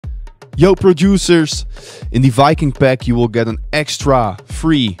Yo producers, in the Viking pack you will get an extra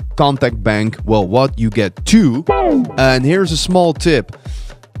free Kontakt bank. Well, what you get two. And here's a small tip.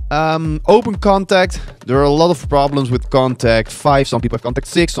 Open Kontakt. There are a lot of problems with Kontakt 5. Some people have Kontakt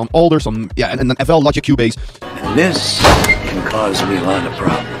 6, some older, some and then FL Logic Cubase. And this can cause me a lot of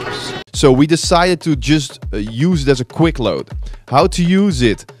problems. So we decided to just use it as a Quickload. How to use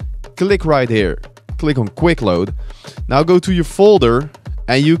it? Click right here. Click on Quickload. Now go to your folder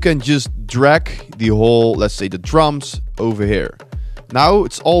and you can just drag the whole, let's say the drums over here. Now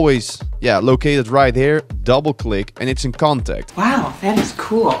it's always, located right here. Double click and it's in Kontakt. Wow, that is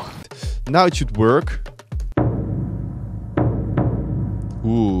cool. Now it should work.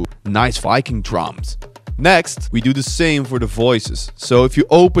 Ooh, nice Viking drums. Next, we do the same for the voices. So if you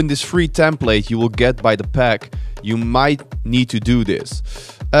open this free template you will get by the pack, you might need to do this.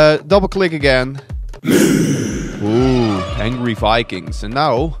 Double click again. Ooh, angry Vikings. And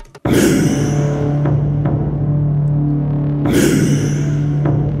now...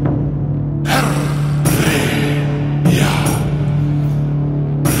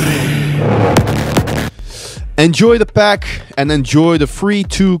 Enjoy the pack and enjoy the free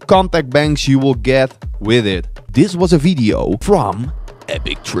 2 Kontakt banks you will get with it. This was a video from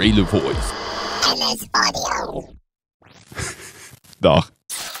Epic Trailer Voice. MS Audio. Dag.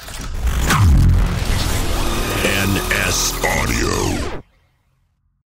 NS Audio.